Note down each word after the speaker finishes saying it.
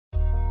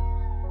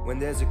When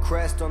there's a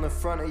crest on the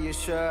front of your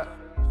shirt,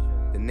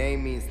 the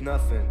name means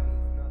nothing.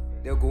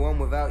 They'll go on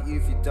without you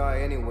if you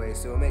die anyway,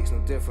 so it makes no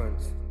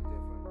difference.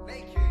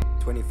 Lakey.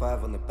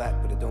 25 on the back,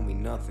 but it don't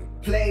mean nothing.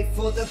 Play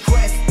for the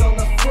crest on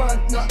the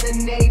front, not the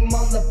name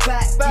on the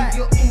back. Give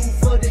your all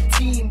for the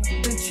team,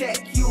 then check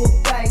your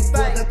bang.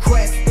 For the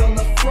crest on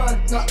the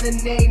front, not the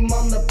name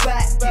on the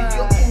back. Give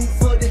your all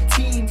for the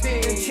team,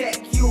 then check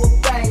your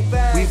bang.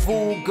 We've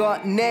all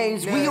got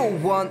names, we all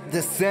want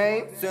the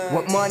same.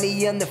 Want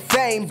money and the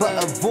fame,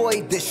 but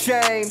avoid the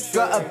shame.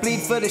 Gotta bleed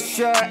for the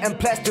shirt and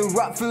plaster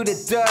up through the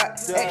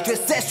dirt. Extra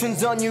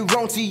sessions on your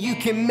own so you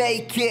can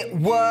make it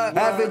work.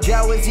 Average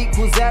hours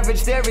equals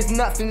average, there is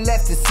nothing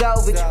left to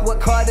salvage.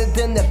 Work harder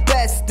than the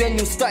best, then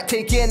you'll start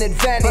taking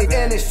advantage. But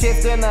in a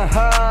shift and a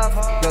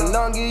half, the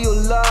longer you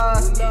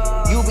last,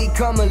 you'll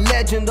become a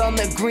legend on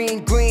the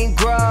green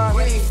grass.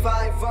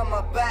 25 on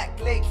my back,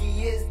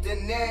 Lakey is the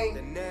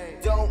name.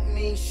 Don't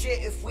mean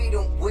shit if we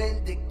don't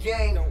win the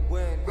game.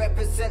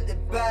 Represent the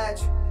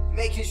badge,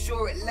 making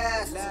sure it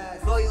lasts.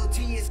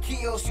 Loyalty is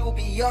key, else you'll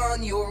be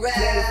on your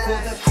ass. Play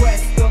for the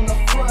crest on the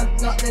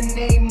front, not the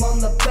name on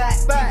the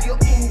back. Give your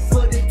all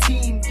for the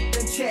team,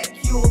 then check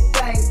your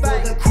bang.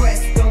 For the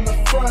crest on the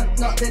front,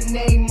 not the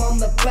name on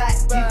the back.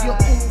 Give your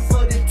all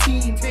for the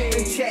team,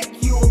 then check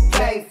your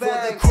bang. For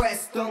the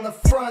crest on the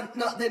front,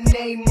 not the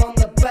name on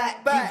the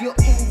back. Give your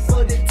all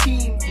for the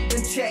team,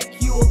 then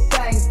check your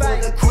bang. For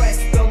the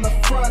crest on the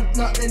front,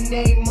 not the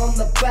name on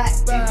the back.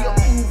 Give your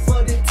all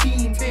for the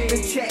team,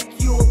 then check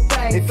your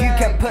bang. If you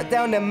can put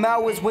down them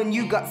hours when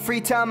you got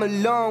free time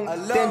alone,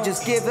 then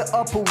just give it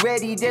up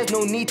already, there's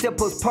no need to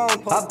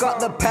postpone. I've got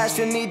the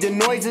passion, need the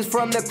noises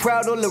from the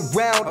crowd all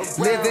around.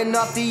 Living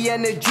off the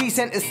energy,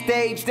 center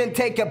stage, then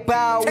take a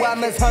bow.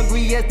 I'm as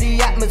hungry as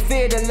the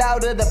atmosphere, the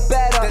louder the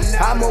better.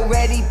 I'm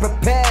already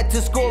prepared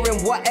to score in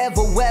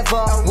whatever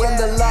weather. When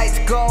the lights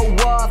go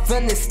off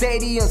and the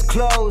stadium's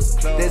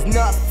closed, there's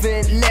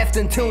nothing left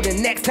until the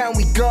next time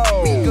we go.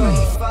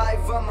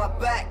 25 on my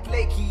back,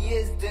 Lakey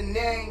is the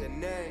name.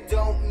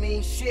 Don't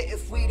mean shit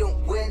if we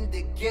don't win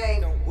the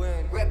game.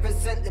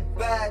 Represent the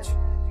badge,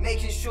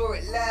 making sure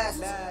it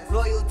lasts.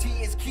 Loyalty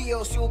is key,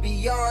 else you'll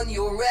be on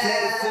your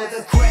ass. Play for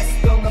the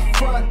crest on the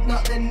front,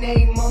 not the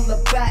name on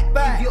the back.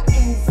 Give your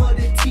all for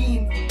the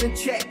team, then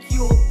check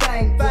your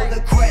bang. For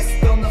the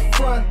crest on the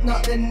front,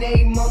 not the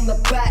name on the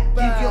back.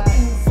 Give your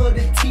all for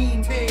the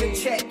team, then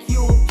check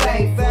your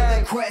bang. For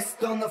the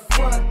crest on the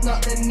front,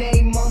 not the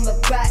name on the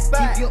back.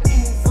 Give your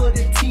all for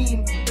the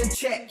team, then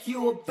check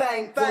your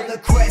bang. For the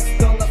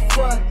crest on the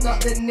front,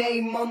 not the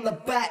name on the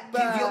back.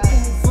 Give your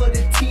all for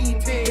the team,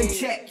 then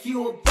check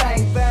your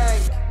bang.